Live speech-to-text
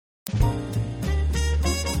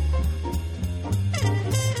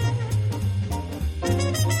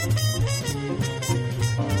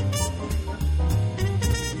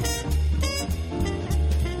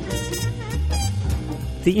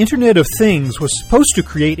The Internet of Things was supposed to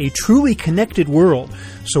create a truly connected world,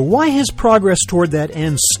 so why has progress toward that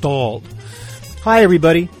end stalled? Hi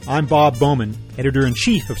everybody, I'm Bob Bowman,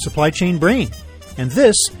 Editor-in-Chief of Supply Chain Brain, and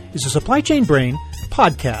this is the Supply Chain Brain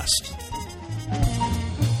podcast.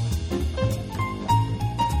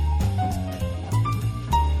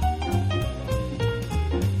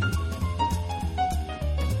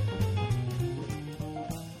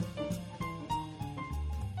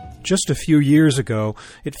 Just a few years ago,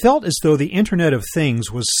 it felt as though the Internet of Things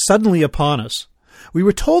was suddenly upon us. We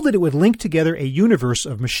were told that it would link together a universe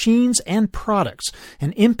of machines and products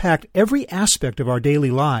and impact every aspect of our daily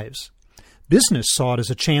lives. Business saw it as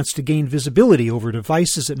a chance to gain visibility over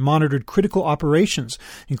devices that monitored critical operations,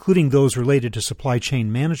 including those related to supply chain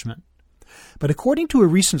management. But according to a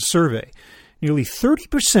recent survey, nearly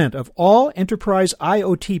 30% of all enterprise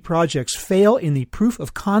IoT projects fail in the proof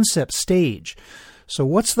of concept stage. So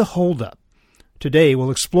what's the holdup? Today,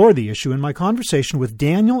 we'll explore the issue in my conversation with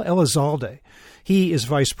Daniel Elizalde. He is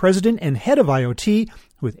Vice President and Head of IoT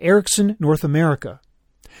with Ericsson North America.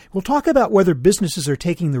 We'll talk about whether businesses are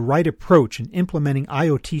taking the right approach in implementing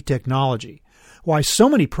IoT technology, why so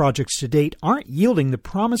many projects to date aren't yielding the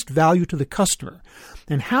promised value to the customer,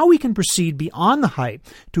 and how we can proceed beyond the hype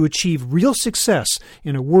to achieve real success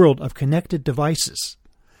in a world of connected devices.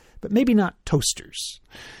 But maybe not toasters.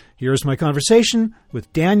 Here's my conversation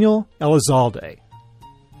with Daniel Elizalde.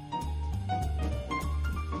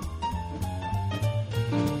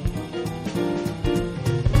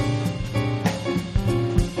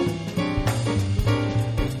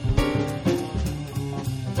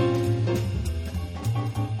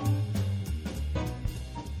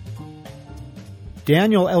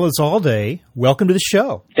 Daniel Elizalde, welcome to the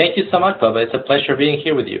show. Thank you so much, Bubba. It's a pleasure being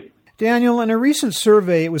here with you. Daniel, in a recent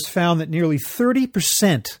survey, it was found that nearly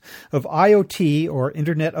 30% of IoT, or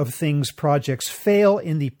Internet of Things projects, fail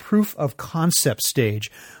in the proof of concept stage.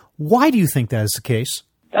 Why do you think that is the case?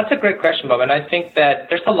 That's a great question, Bob, and I think that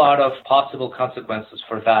there's a lot of possible consequences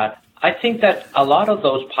for that. I think that a lot of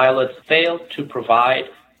those pilots fail to provide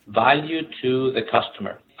value to the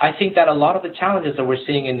customer. I think that a lot of the challenges that we're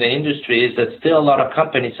seeing in the industry is that still a lot of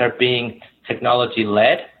companies are being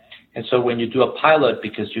technology-led. And so when you do a pilot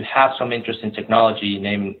because you have some interest in technology,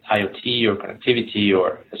 named IoT or connectivity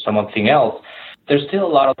or something else, there's still a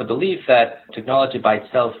lot of the belief that technology by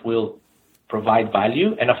itself will provide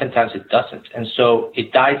value, and oftentimes it doesn't. And so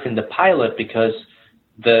it dies in the pilot because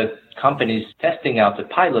the companies testing out the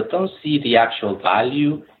pilot don't see the actual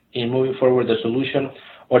value in moving forward the solution,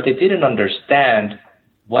 or they didn't understand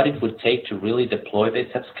what it would take to really deploy this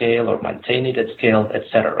at scale or maintain it at scale, et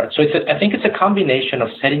cetera. So I think it's a combination of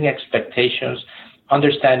setting expectations,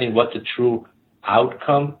 understanding what the true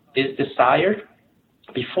outcome is desired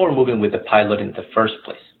before moving with the pilot in the first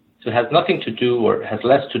place. So it has nothing to do or has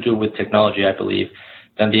less to do with technology, I believe,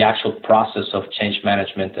 than the actual process of change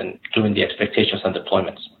management and doing the expectations and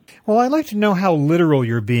deployments. Well, I'd like to know how literal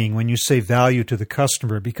you're being when you say value to the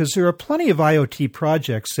customer, because there are plenty of IoT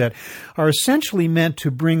projects that are essentially meant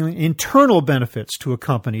to bring internal benefits to a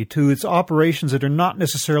company, to its operations that are not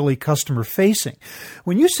necessarily customer-facing.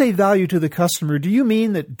 When you say value to the customer, do you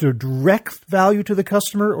mean that the direct value to the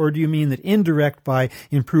customer, or do you mean that indirect by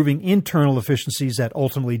improving internal efficiencies that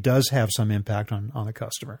ultimately does have some impact on the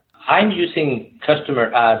customer? I'm using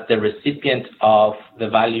customer as the recipient of the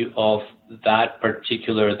value of that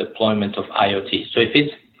particular deployment of IoT. So if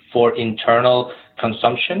it's for internal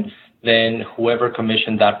consumption, then whoever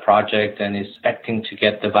commissioned that project and is expecting to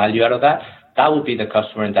get the value out of that, that would be the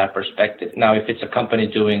customer in that perspective. Now, if it's a company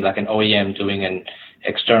doing like an OEM doing an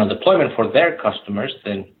external deployment for their customers,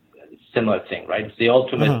 then similar thing, right? It's the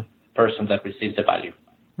ultimate person that receives the value.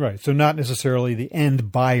 Right. So not necessarily the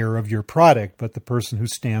end buyer of your product, but the person who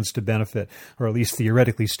stands to benefit, or at least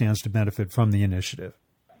theoretically stands to benefit from the initiative.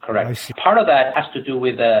 Correct. Part of that has to do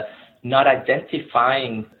with not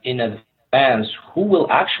identifying in advance who will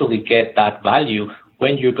actually get that value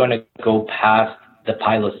when you're going to go past the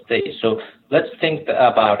pilot stage. So let's think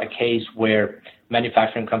about a case where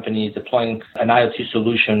manufacturing company is deploying an IoT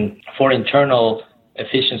solution for internal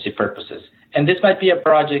efficiency purposes. And this might be a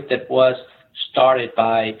project that was started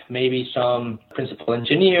by maybe some principal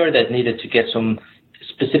engineer that needed to get some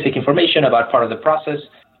specific information about part of the process.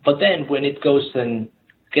 But then when it goes and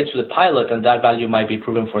gets to the pilot and that value might be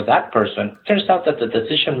proven for that person, it turns out that the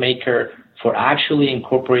decision maker for actually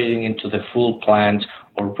incorporating into the full plant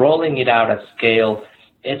or rolling it out at scale,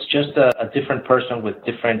 it's just a different person with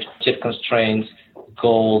different chip constraints,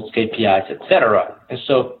 goals, KPIs, etc. And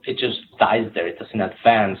so it just dies there. It doesn't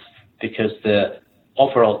advance because the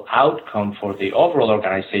overall outcome for the overall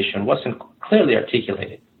organization wasn't clearly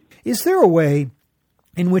articulated. Is there a way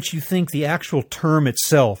in which you think the actual term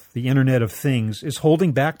itself, the Internet of Things, is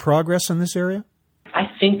holding back progress in this area? I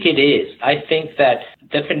think it is. I think that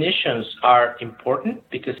definitions are important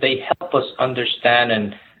because they help us understand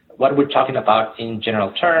and what we're talking about in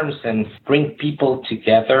general terms and bring people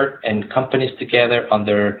together and companies together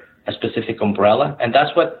under a specific umbrella. And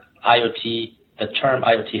that's what the term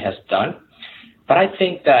IoT has done. But I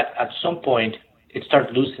think that at some point it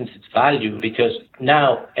starts losing its value because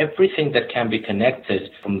now everything that can be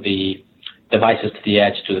connected from the devices to the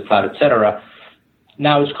edge, to the cloud, etc.,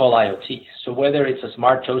 now it's called IoT. So whether it's a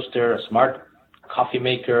smart toaster, a smart coffee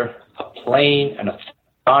maker, a plane, an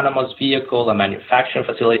autonomous vehicle, a manufacturing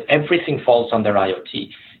facility, everything falls under IoT.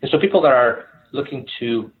 And so people that are looking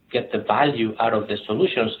to get the value out of the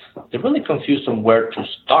solutions, they're really confused on where to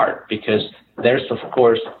start because there's, of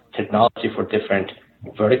course, technology for different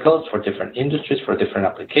verticals, for different industries, for different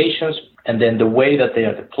applications, and then the way that they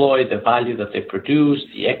are deployed, the value that they produce,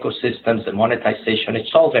 the ecosystems, the monetization, it's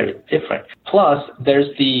all very different. Plus, there's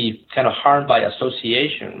the kind of harm by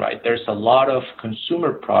association, right? There's a lot of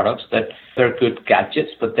consumer products that they're good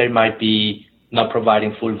gadgets, but they might be not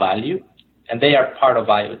providing full value, and they are part of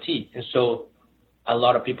IoT. And so a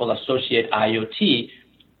lot of people associate IoT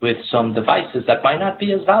with some devices that might not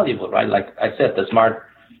be as valuable, right? Like I said, the smart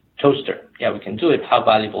toaster. Yeah, we can do it. How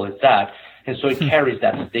valuable is that? And so it carries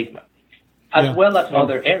that stigma. As well as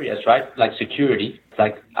other areas, right? Like security.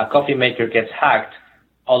 Like a coffee maker gets hacked,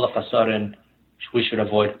 all of a sudden we should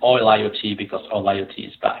avoid all IoT because all IoT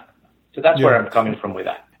is bad. So that's where I'm coming from with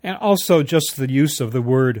that. And also just the use of the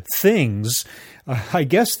word things. I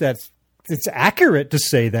guess it's accurate to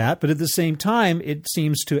say that, but at the same time, it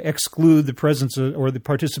seems to exclude the presence or the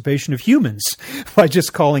participation of humans by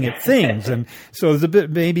just calling it things. And so there's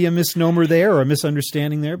maybe a misnomer there or a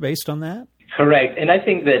misunderstanding there based on that? Correct. And I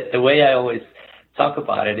think that the way I always talk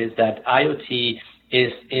about it is that IoT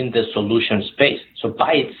is in the solution space. So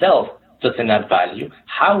by itself doesn't add value.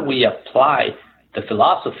 How we apply the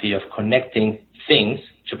philosophy of connecting things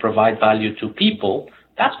to provide value to people,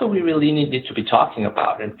 that's what we really need to be talking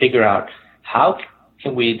about and figure out how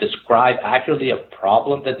can we describe accurately a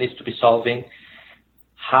problem that needs to be solving?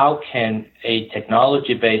 How can a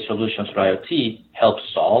technology-based solution to IoT help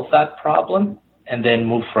solve that problem and then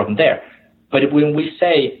move from there? But when we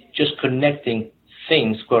say just connecting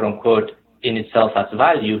things, quote unquote, in itself has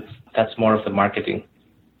value, that's more of the marketing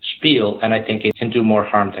spiel, and I think it can do more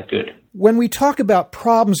harm than good. When we talk about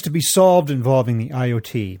problems to be solved involving the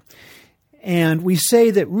IoT, and we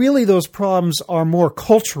say that really those problems are more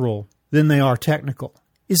cultural than they are technical,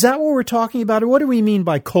 is that what we're talking about? Or what do we mean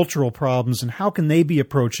by cultural problems, and how can they be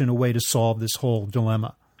approached in a way to solve this whole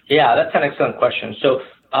dilemma? Yeah, that's an excellent question. So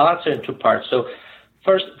I'll answer in two parts. So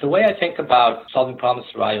first, the way I think about solving problems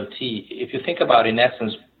through IoT, if you think about in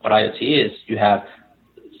essence what IoT is, you have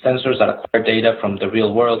sensors that acquire data from the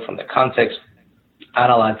real world, from the context,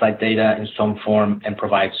 analyze that data in some form and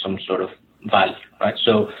provide some sort of value, right?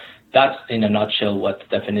 So that's in a nutshell what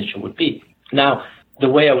the definition would be. Now, the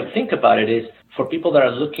way I would think about it is for people that are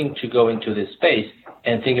looking to go into this space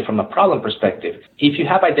and thinking from a problem perspective, if you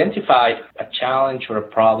have identified a challenge or a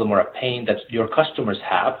problem or a pain that your customers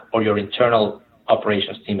have or your internal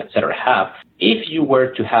operations team, et cetera, have, if you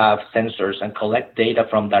were to have sensors and collect data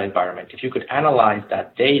from that environment, if you could analyze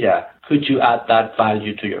that data, could you add that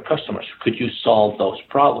value to your customers? Could you solve those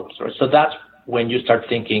problems? Right? So that's when you start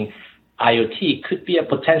thinking IoT could be a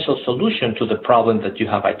potential solution to the problem that you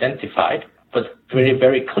have identified, but very,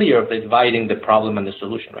 very clear of dividing the problem and the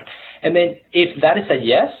solution, right? And then if that is a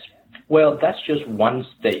yes, well, that's just one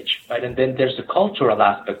stage, right? And then there's the cultural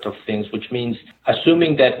aspect of things, which means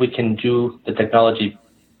assuming that we can do the technology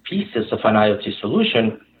pieces of an IoT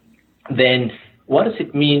solution, then what does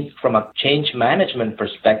it mean from a change management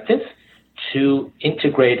perspective to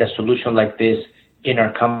integrate a solution like this in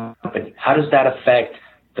our company? How does that affect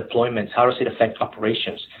deployments? How does it affect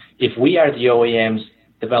operations? If we are the OEMs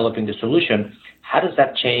developing the solution, how does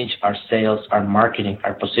that change our sales, our marketing,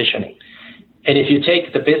 our positioning? And if you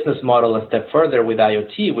take the business model a step further with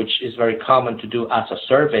IoT, which is very common to do as a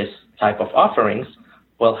service type of offerings,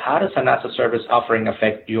 well, how does an as a service offering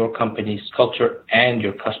affect your company's culture and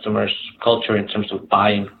your customers' culture in terms of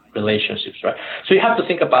buying relationships, right? So you have to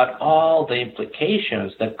think about all the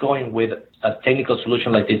implications that going with a technical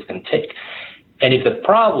solution like this can take. And if the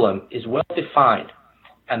problem is well defined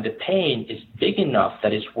and the pain is big enough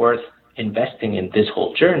that it's worth investing in this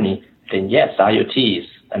whole journey, then yes, IoT is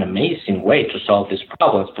an amazing way to solve these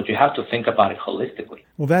problems, but you have to think about it holistically.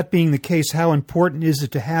 Well, that being the case, how important is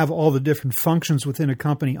it to have all the different functions within a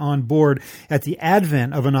company on board at the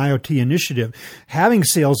advent of an IoT initiative, having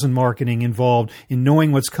sales and marketing involved in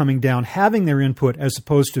knowing what's coming down, having their input as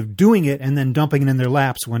opposed to doing it and then dumping it in their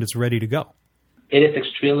laps when it's ready to go? It is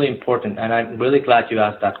extremely important, and I'm really glad you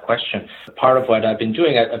asked that question. Part of what I've been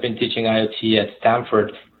doing, I've been teaching IoT at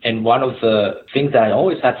Stanford, and one of the things that I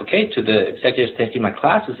always advocate to the executives taking my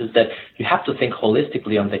classes is that you have to think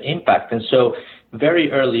holistically on the impact. And so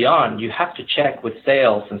very early on, you have to check with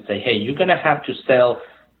sales and say, hey, you're going to have to sell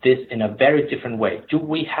this in a very different way. Do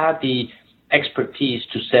we have the expertise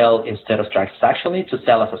to sell instead of transactionally, to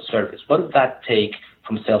sell as a service? What does that take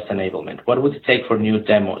from sales enablement? What would it take for new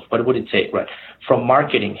demos? What would it take, right? From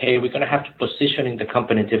marketing, hey, we're going to have to positioning the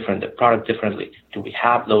company different, the product differently. Do we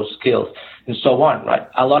have those skills? And so on, right?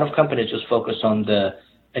 A lot of companies just focus on the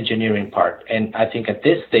engineering part. And I think at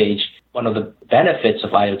this stage, one of the benefits of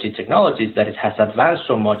IoT technology is that it has advanced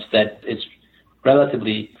so much that it's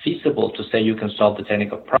relatively feasible to say you can solve the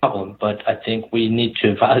technical problem. But I think we need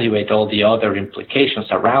to evaluate all the other implications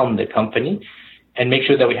around the company and make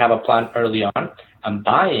sure that we have a plan early on and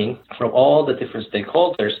buying from all the different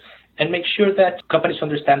stakeholders and make sure that companies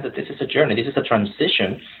understand that this is a journey, this is a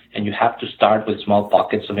transition, and you have to start with small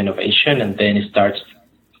pockets of innovation, and then it starts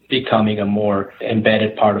becoming a more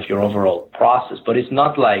embedded part of your overall process. But it's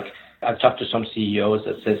not like I've talked to some CEOs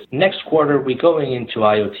that says, next quarter we're going into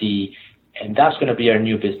IoT, and that's going to be our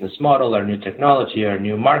new business model, our new technology, our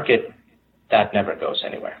new market. That never goes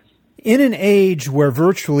anywhere. In an age where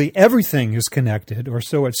virtually everything is connected, or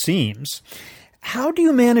so it seems, how do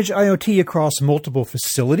you manage IoT across multiple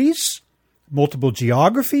facilities, multiple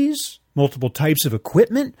geographies, multiple types of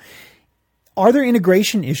equipment? Are there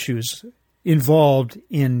integration issues involved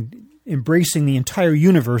in embracing the entire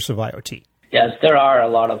universe of IoT? Yes, there are a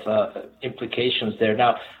lot of implications there.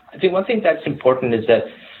 Now, I think one thing that's important is that,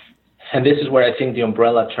 and this is where I think the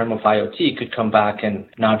umbrella term of IoT could come back and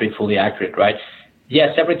not be fully accurate, right?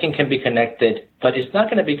 Yes, everything can be connected, but it's not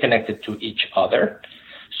going to be connected to each other.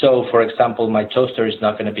 So, for example, my toaster is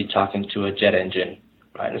not going to be talking to a jet engine,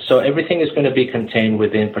 right? And so everything is going to be contained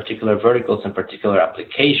within particular verticals and particular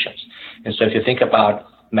applications. And so if you think about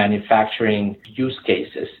manufacturing use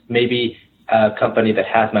cases, maybe a company that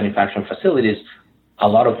has manufacturing facilities, a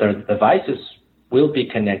lot of their devices will be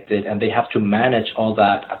connected and they have to manage all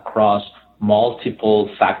that across multiple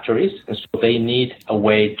factories. And so they need a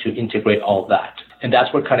way to integrate all that. And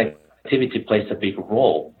that's where connectivity plays a big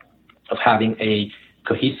role of having a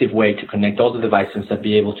cohesive way to connect all the devices and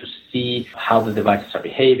be able to see how the devices are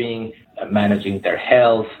behaving, managing their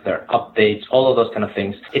health, their updates, all of those kind of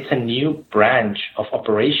things. It's a new branch of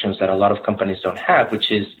operations that a lot of companies don't have,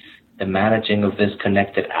 which is the managing of these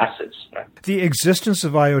connected assets. Right? The existence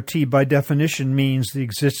of IoT, by definition, means the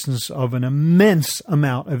existence of an immense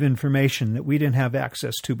amount of information that we didn't have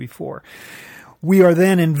access to before. We are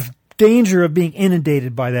then in danger of being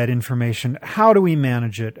inundated by that information. How do we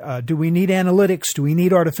manage it? Do we need analytics? Do we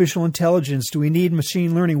need artificial intelligence? Do we need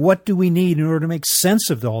machine learning? What do we need in order to make sense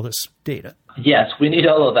of all this data? Yes, we need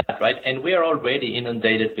all of that, right? And we are already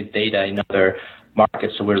inundated with data in other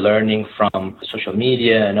markets, so we're learning from social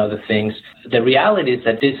media and other things. The reality is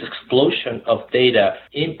that this explosion of data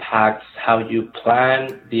impacts how you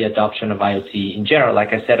plan the adoption of IoT in general.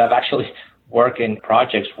 Like I said, I've actually worked in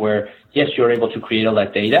projects where, yes, you're able to create all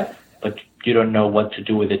that data, but you don't know what to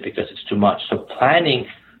do with it because it's too much. So planning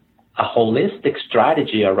a holistic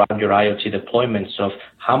strategy around your IoT deployments of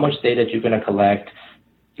how much data you're going to collect,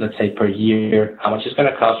 let's say per year, how much it's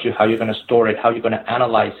going to cost you, how you're going to store it, how you're going to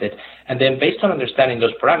analyze it. And then based on understanding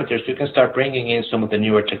those parameters, you can start bringing in some of the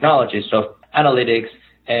newer technologies, so analytics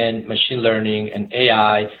and machine learning and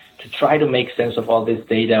AI to try to make sense of all this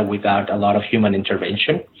data without a lot of human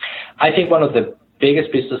intervention. I think one of the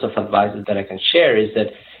biggest pieces of advice that I can share is that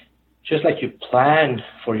just like you plan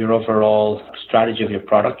for your overall strategy of your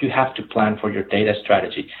product, you have to plan for your data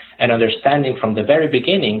strategy and understanding from the very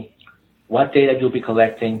beginning what data you'll be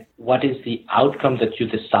collecting, what is the outcome that you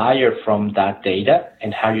desire from that data,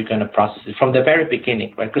 and how you're going to process it from the very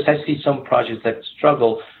beginning, right? Because I see some projects that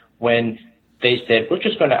struggle when they said, we're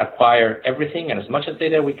just going to acquire everything and as much as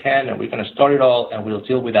data we can, and we're going to store it all, and we'll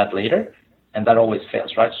deal with that later. And that always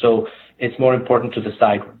fails, right? So it's more important to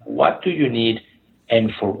decide what do you need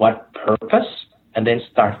and for what purpose, and then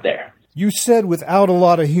start there. You said without a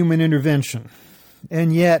lot of human intervention,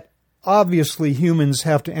 and yet obviously humans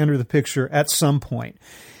have to enter the picture at some point.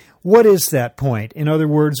 What is that point? In other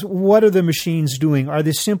words, what are the machines doing? Are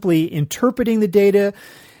they simply interpreting the data?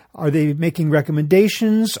 Are they making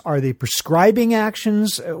recommendations? Are they prescribing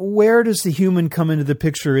actions? Where does the human come into the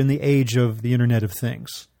picture in the age of the Internet of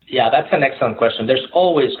Things? Yeah, that's an excellent question. There's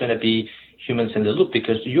always going to be humans in the loop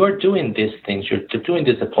because you're doing these things, you're doing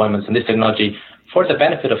these deployments and this technology for the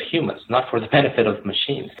benefit of humans, not for the benefit of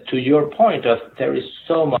machines. To your point of there is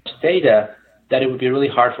so much data that it would be really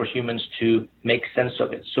hard for humans to make sense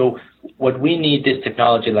of it. So what we need this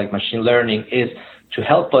technology like machine learning is to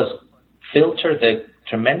help us filter the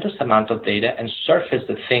tremendous amount of data and surface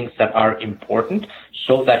the things that are important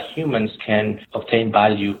so that humans can obtain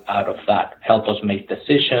value out of that, help us make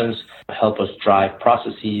decisions, help us drive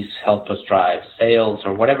processes, help us drive sales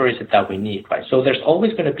or whatever is it that we need, right? So there's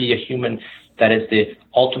always going to be a human that is the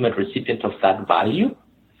ultimate recipient of that value.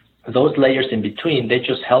 Those layers in between, they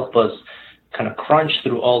just help us kind of crunch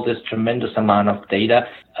through all this tremendous amount of data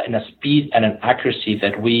in a speed and an accuracy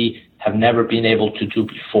that we have never been able to do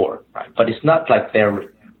before, right? But it's not like they're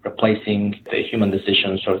replacing the human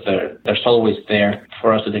decisions or they're always there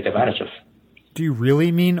for us to take advantage of. Do you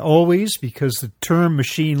really mean always? Because the term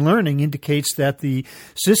machine learning indicates that the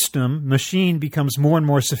machine becomes more and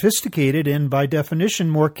more sophisticated and by definition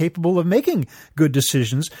more capable of making good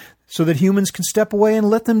decisions so that humans can step away and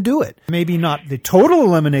let them do it. Maybe not the total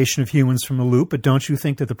elimination of humans from the loop, but don't you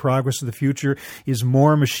think that the progress of the future is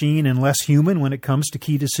more machine and less human when it comes to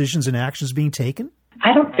key decisions and actions being taken?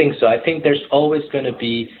 I don't think so. I think there's always going to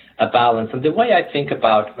be a balance. And the way I think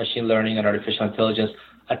about machine learning and artificial intelligence,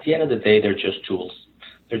 at the end of the day, they're just tools.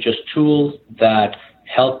 They're just tools that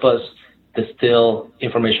help us distill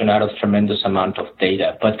information out of a tremendous amount of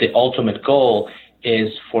data. But the ultimate goal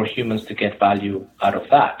is for humans to get value out of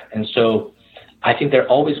that. And so I think there are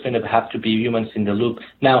always going to have to be humans in the loop.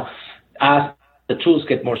 Now, as the tools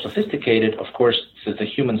get more sophisticated, of course, the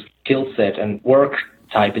human skill set and work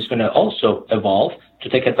type is going to also evolve to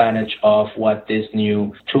take advantage of what these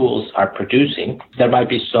new tools are producing. There might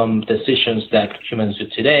be some decisions that humans do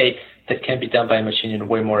today that can be done by a machine in a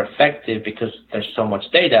way more effective because there's so much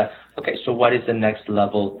data. Okay, so what is the next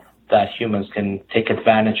level that humans can take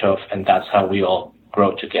advantage of? And that's how we all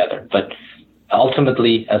grow together. But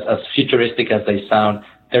ultimately, as futuristic as they sound,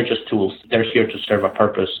 they're just tools. They're here to serve a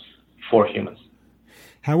purpose for humans.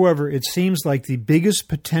 However, it seems like the biggest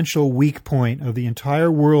potential weak point of the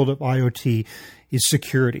entire world of IoT is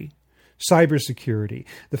security, cybersecurity,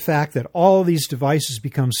 the fact that all these devices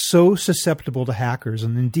become so susceptible to hackers,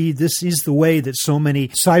 and indeed this is the way that so many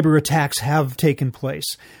cyber attacks have taken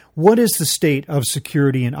place. What is the state of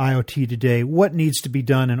security in IoT today? What needs to be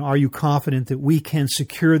done, and are you confident that we can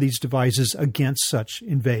secure these devices against such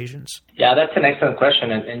invasions? Yeah, that's an excellent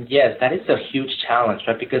question, and yes, that is a huge challenge,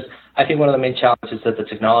 right? Because I think one of the main challenges is that the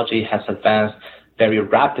technology has advanced very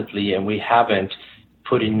rapidly, and we haven't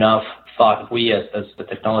put enough thought, we as the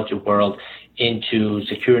technology world, into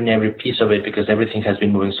securing every piece of it because everything has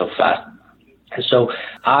been moving so fast. And so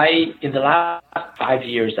in the last 5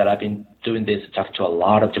 years that I've been doing this, talking to a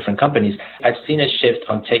lot of different companies, I've seen a shift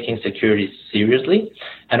on taking security seriously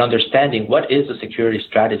and understanding what is a security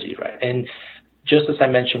strategy, right? And just as I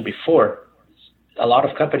mentioned before, a lot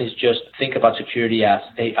of companies just think about security as,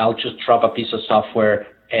 hey, I'll just drop a piece of software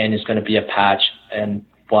and it's going to be a patch and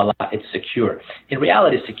voila, it's secure. In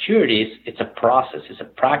reality, security it's a process. It's a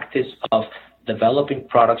practice of developing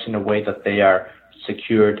products in a way that they are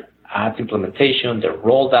secured at implementation, they're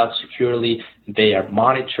rolled out securely, they are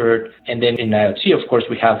monitored. And then in IoT, of course,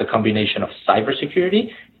 we have the combination of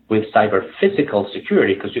cybersecurity with cyber physical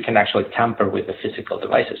security because you can actually tamper with the physical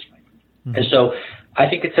devices. Mm-hmm. And so I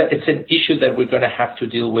think it's an issue that we're going to have to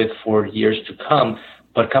deal with for years to come,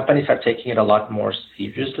 but companies are taking it a lot more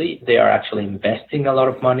seriously. They are actually investing a lot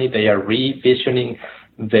of money. They are revisioning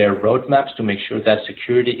their roadmaps to make sure that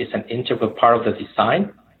security is an integral part of the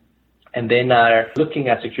design. And then are looking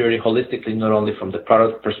at security holistically, not only from the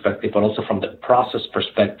product perspective, but also from the process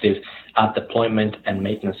perspective at deployment and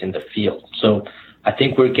maintenance in the field. So I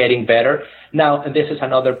think we're getting better. Now, and this is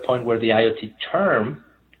another point where the IoT term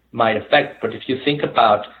might affect, but if you think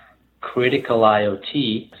about critical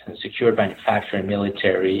IoT, secure manufacturing,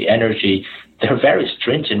 military, energy, they're very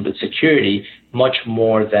stringent with security, much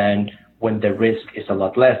more than when the risk is a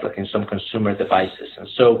lot less, like in some consumer devices. And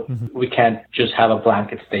so we can't just have a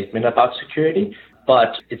blanket statement about security,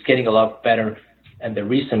 but it's getting a lot better. And the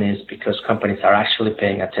reason is because companies are actually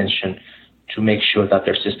paying attention to make sure that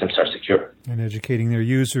their systems are secure. And educating their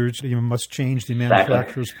users. You must change the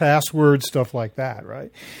manufacturer's password, stuff like that,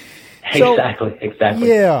 right? Exactly.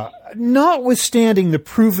 Yeah. Notwithstanding the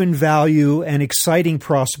proven value and exciting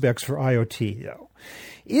prospects for IoT, though,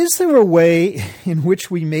 Is there a way in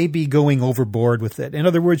which we may be going overboard with it? In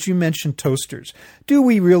other words, you mentioned toasters. Do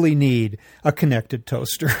we really need a connected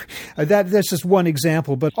toaster? That's just one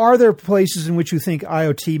example, but are there places in which you think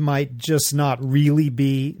IoT might just not really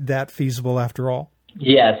be that feasible after all?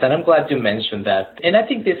 Yes, and I'm glad you mentioned that. And I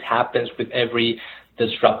think this happens with every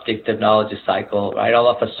disruptive technology cycle, right? All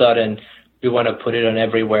of a sudden, we want to put it on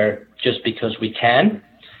everywhere just because we can,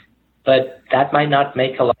 but that might not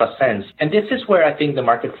make a lot of sense. And this is where I think the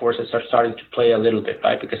market forces are starting to play a little bit,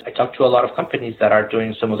 right? Because I talk to a lot of companies that are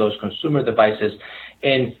doing some of those consumer devices,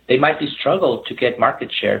 and they might be struggle to get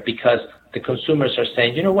market share because the consumers are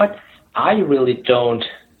saying, you know what, I really don't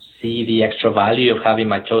see the extra value of having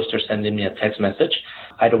my toaster sending me a text message.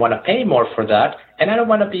 I don't want to pay more for that, and I don't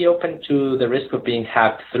want to be open to the risk of being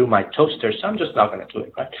hacked through my toaster, so I'm just not going to do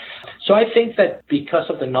it, right? So I think that because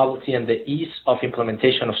of the novelty and the ease of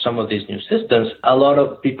implementation of some of these new systems, a lot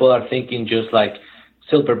of people are thinking just like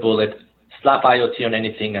silver bullet, slap IoT on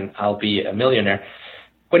anything and I'll be a millionaire.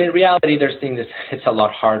 When in reality, they're seeing this, it's a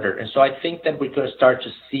lot harder. And so I think that we're going to start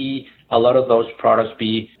to see a lot of those products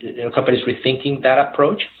be, companies rethinking that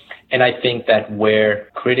approach. And I think that where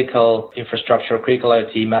critical infrastructure, critical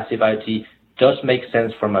IoT, massive IoT does make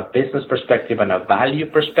sense from a business perspective and a value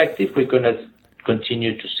perspective, we're going to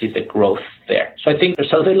continue to see the growth there. So I think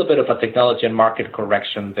there's a little bit of a technology and market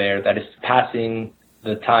correction there that is passing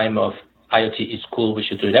the time of IoT is cool, we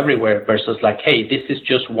should do it everywhere, versus like, hey, this is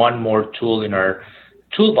just one more tool in our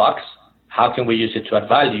toolbox. How can we use it to add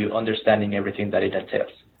value, understanding everything that it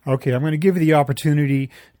entails? Okay, I'm going to give you the opportunity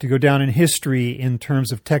to go down in history in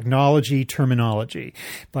terms of technology terminology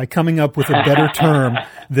by coming up with a better term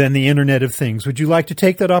than the Internet of Things. Would you like to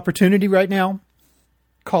take that opportunity right now?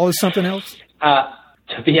 Call it something else?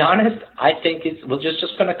 To be honest, I think we're just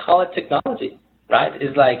going to call it technology, right?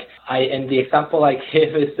 It's like, and the example I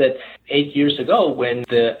give is that 8 years ago when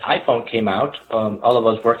the iPhone came out, all of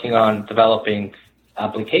us working on developing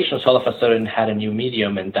applications all of a sudden had a new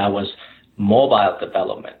medium, and that was mobile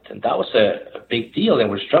development. And that was a big deal, and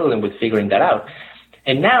we're struggling with figuring that out.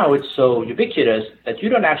 And now it's so ubiquitous that you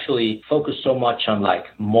don't actually focus so much on like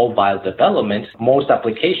mobile development. Most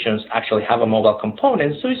applications actually have a mobile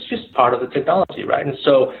component, so it's just part of the technology, right? And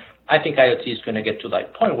so I think IoT is going to get to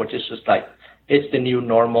that point where it's just like, it's the new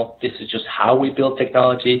normal. This is just how we build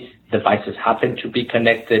technology. Devices happen to be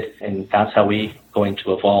connected, and that's how we going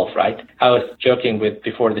to evolve, right? I was joking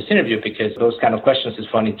before this interview because those kind of questions is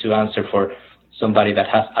funny to answer for somebody that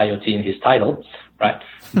has IoT in his title, right?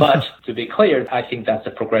 But to be clear, I think that's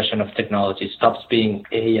a progression of technology. It stops being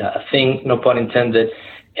a thing, no pun intended,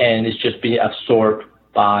 and it's just being absorbed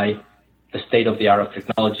by the state of the art of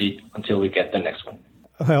technology until we get the next one.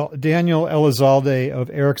 Well, Daniel Elizalde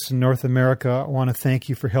of Ericsson North America, I want to thank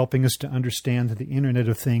you for helping us to understand that the Internet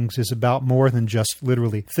of Things is about more than just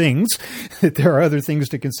literally things, that there are other things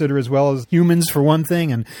to consider as well as humans for one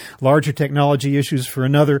thing and larger technology issues for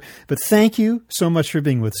another. But thank you so much for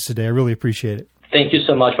being with us today. I really appreciate it. Thank you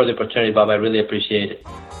so much for the opportunity, Bob. I really appreciate it.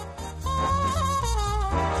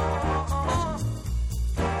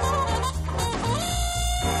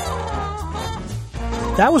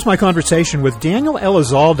 That was my conversation with Daniel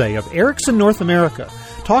Elizalde of Ericsson North America,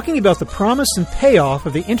 talking about the promise and payoff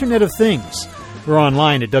of the Internet of Things. We're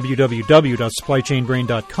online at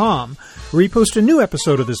www.supplychainbrain.com, where we post a new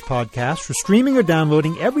episode of this podcast for streaming or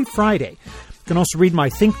downloading every Friday. You can also read my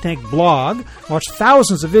Think Tank blog, watch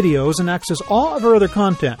thousands of videos, and access all of our other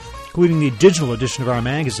content, including the digital edition of our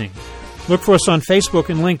magazine. Look for us on Facebook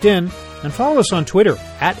and LinkedIn, and follow us on Twitter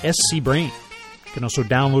at SCBrain. You can also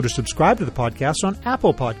download or subscribe to the podcast on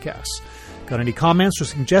Apple Podcasts. Got any comments or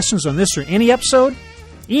suggestions on this or any episode?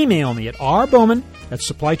 Email me at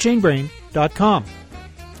rbowman@supplychainbrain.com.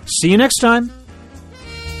 See you next time.